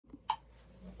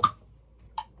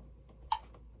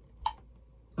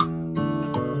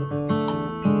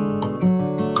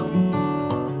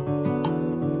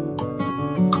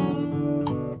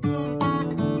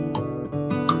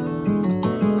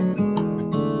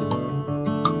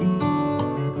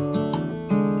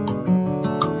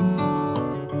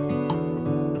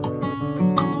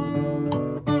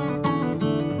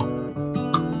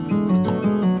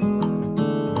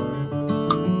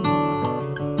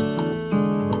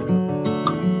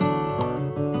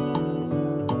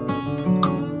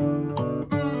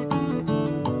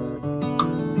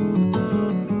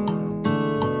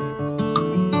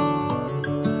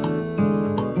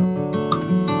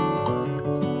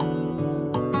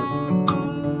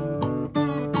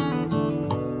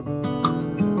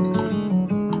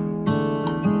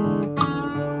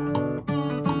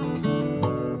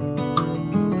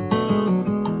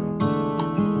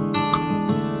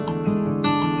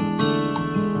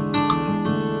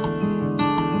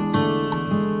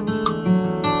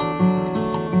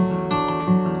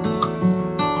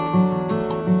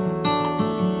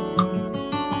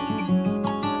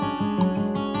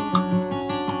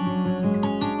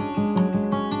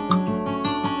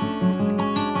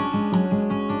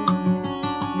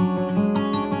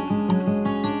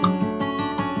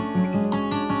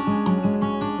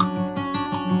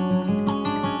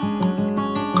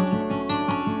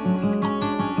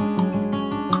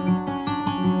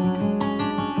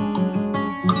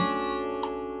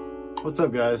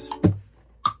up, guys?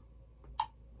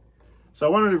 So I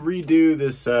wanted to redo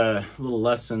this little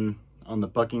lesson on the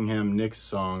Buckingham Nicks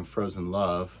song Frozen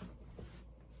Love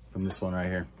from this one right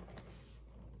here.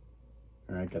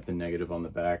 All right, got the negative on the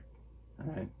back.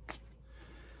 All right.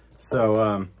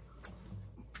 So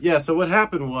yeah, so what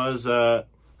happened was I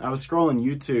was scrolling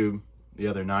YouTube the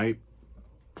other night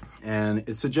and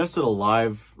it suggested a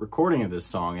live recording of this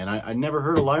song, and I never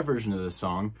heard a live version of this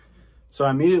song. So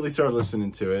I immediately started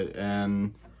listening to it,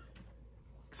 and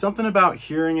something about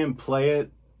hearing him play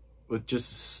it with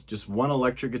just one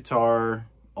electric guitar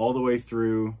all the way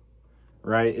through,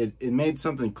 right? It made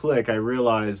something click. I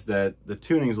realized that the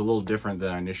tuning is a little different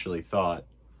than I initially thought.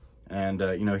 And,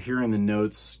 you know, hearing the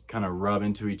notes kind of rub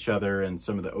into each other and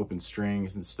some of the open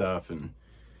strings and stuff. And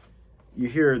you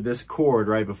hear this chord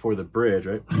right before the bridge,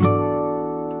 right?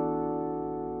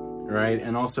 Right?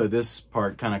 And also this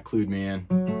part kind of clued me in.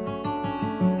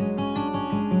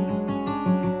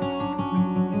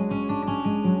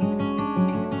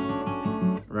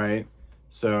 Right?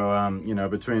 So, you know,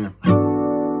 between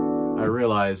I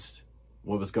realized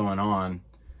what was going on.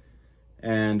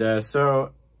 And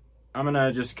so I'm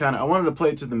gonna just I wanted to play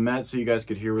it to the Met so you guys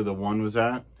could hear where the one was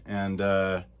at. And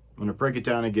I'm gonna break it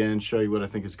down again, show you what I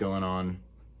think is going on.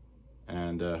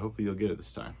 And hopefully you'll get it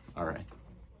this time. All right.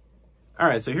 All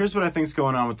right, so here's what I think is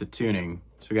going on with the tuning.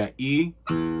 So we got E,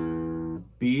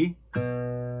 B,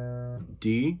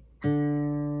 D,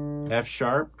 F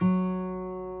sharp,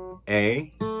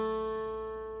 A,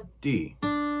 D.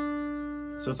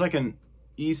 So it's like an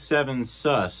E7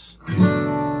 sus,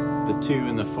 the 2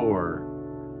 and the 4,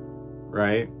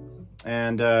 right?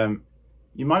 And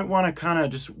you might want to kind of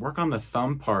just work on the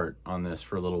thumb part on this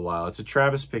for a little while. It's a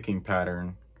Travis picking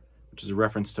pattern, which is a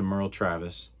reference to Merle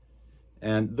Travis.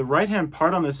 And the right-hand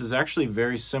part on this is actually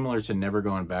very similar to Never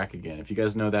Going Back Again. If you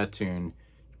guys know that tune,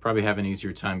 you probably have an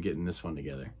easier time getting this one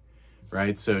together,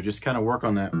 right? So just kind of work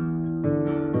on that.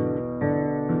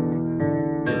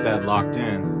 Get that locked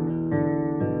in.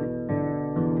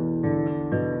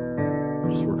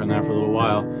 Just work on that for a little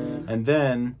while. And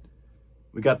then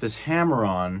we got this hammer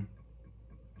on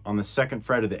the second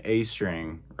fret of the A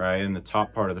string, right? In the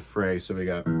top part of the phrase. So we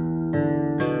got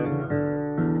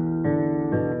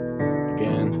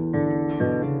again,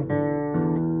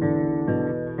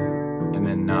 and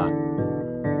then not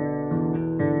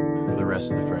for the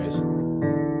rest of the phrase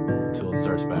until it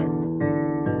starts back.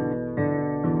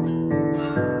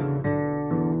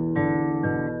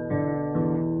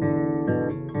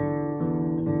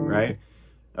 Right?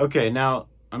 Okay, now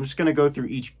I'm just gonna go through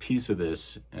each piece of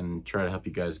this and try to help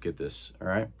you guys get this, all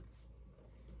right?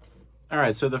 All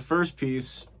right, so the first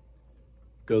piece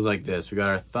goes like this. We got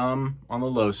our thumb on the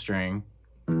low string,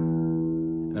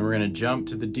 and then we're gonna jump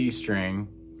to the D string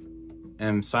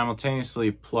and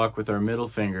simultaneously pluck with our middle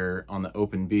finger on the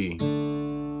open B.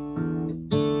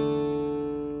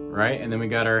 Right, and then we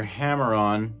got our hammer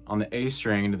on the A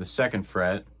string into the second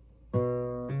fret,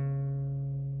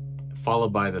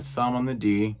 followed by the thumb on the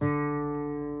D,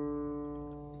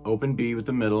 open B with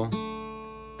the middle,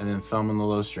 and then thumb on the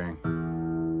low string.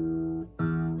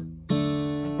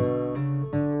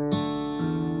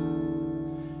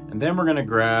 And then we're gonna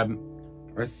grab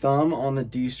our thumb on the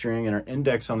D string and our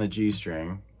index on the G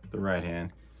string, the right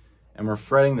hand, and we're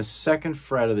fretting the second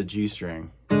fret of the G string,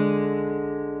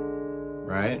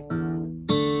 right?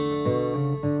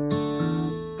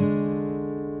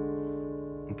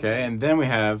 Okay, and then we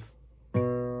have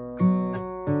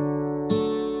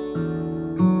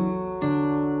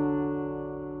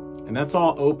and that's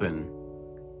all open,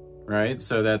 right?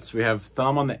 So we have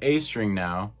thumb on the A string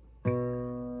now,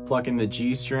 plucking the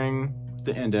G string,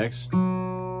 the index,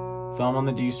 thumb on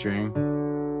the D string,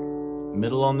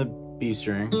 middle on the B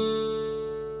string,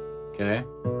 okay?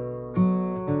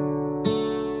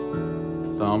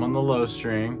 Thumb on the low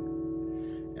string,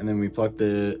 and then we pluck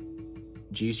the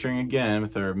G string again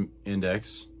with our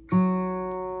index,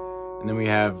 and then we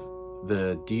have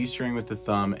the D string with the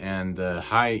thumb and the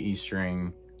high E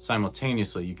string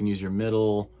simultaneously. You can use your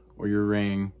middle or your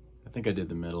ring. I think I did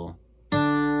the middle.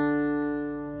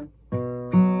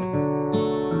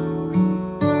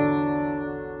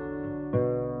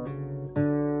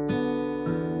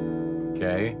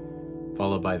 Okay,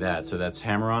 followed by that. So that's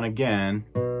hammer on again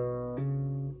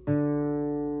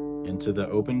into the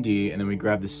open D, and then we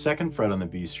grab the second fret on the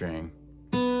B string,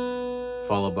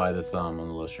 followed by the thumb on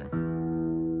the low string.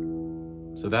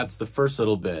 So that's the first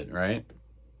little bit, right?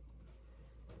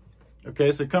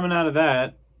 Okay, so coming out of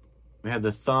that, we have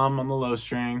the thumb on the low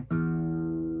string,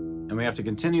 and we have to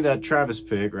continue that Travis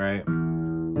pick, right?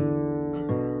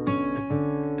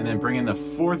 And then bring in the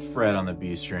fourth fret on the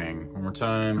B string. One more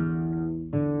time.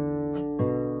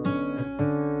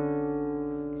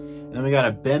 we got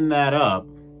to bend that up.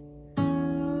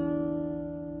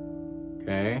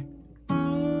 Okay.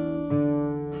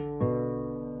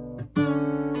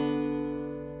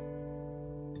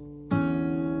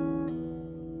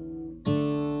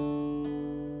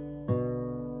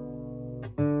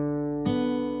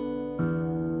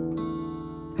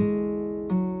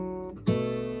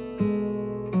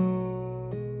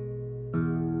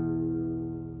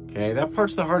 Okay, that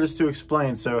part's the hardest to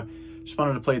explain, so just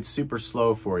wanted to play it super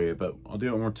slow for you, but I'll do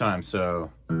it one more time. So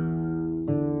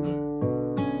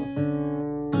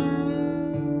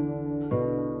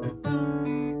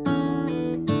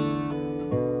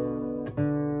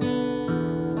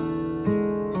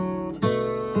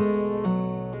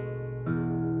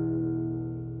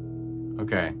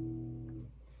okay.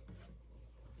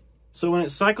 So when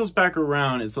it cycles back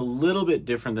around, it's a little bit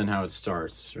different than how it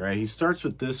starts, right? He starts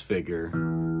with this figure.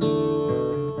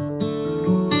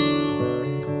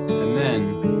 And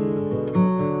then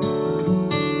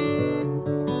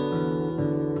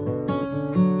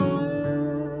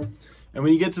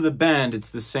when you get to the bend, it's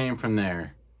the same from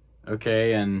there.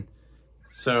 Okay, and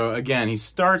so again, he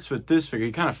starts with this figure,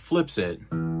 he kind of flips it.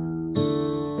 And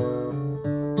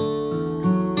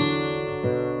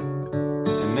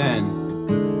then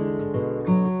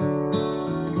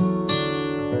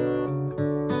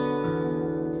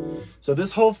so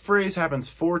this whole phrase happens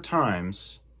 4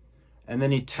 times, and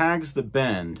then he tags the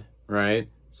bend, right?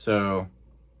 So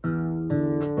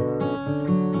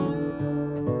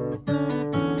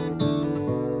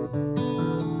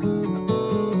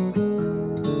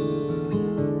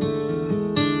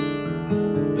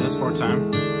this 4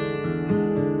 times.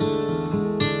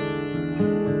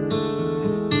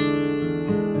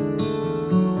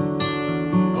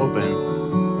 Open.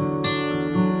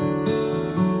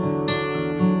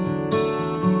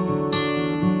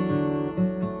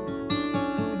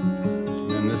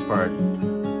 This part.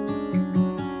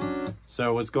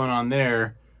 So what's going on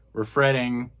there, we're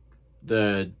fretting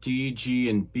the D, G,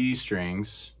 and B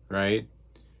strings, right?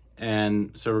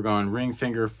 And so we're going ring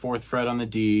finger, 4th fret on the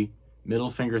D, middle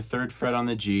finger, 3rd fret on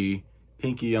the G,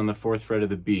 pinky on the 4th fret of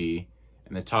the B,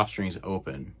 and the top string's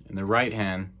open. In the right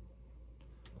hand,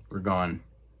 we're going,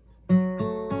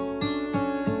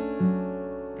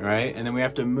 right? And then we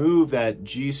have to move that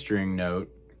G string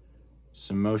note,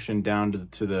 some motion down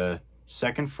to the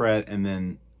 2nd fret and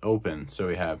then open. So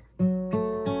we have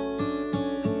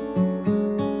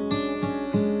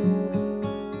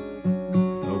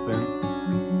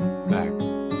open, back.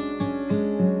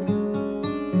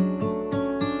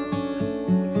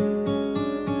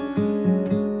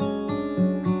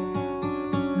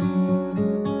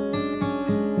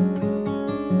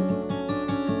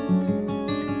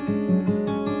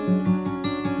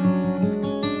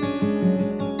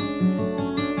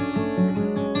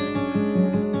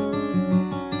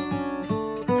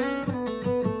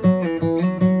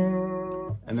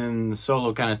 The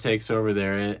solo kind of takes over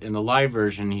there. In the live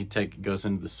version, he goes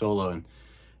into the solo, and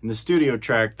in the studio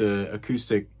track, the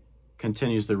acoustic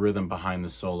continues the rhythm behind the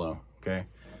solo. Okay,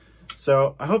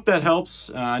 so I hope that helps.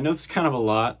 I know this is kind of a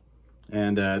lot,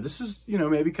 and this is, you know,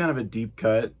 maybe kind of a deep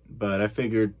cut, but I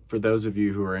figured for those of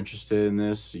you who are interested in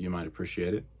this, you might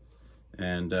appreciate it.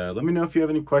 And let me know if you have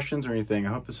any questions or anything. I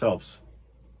hope this helps.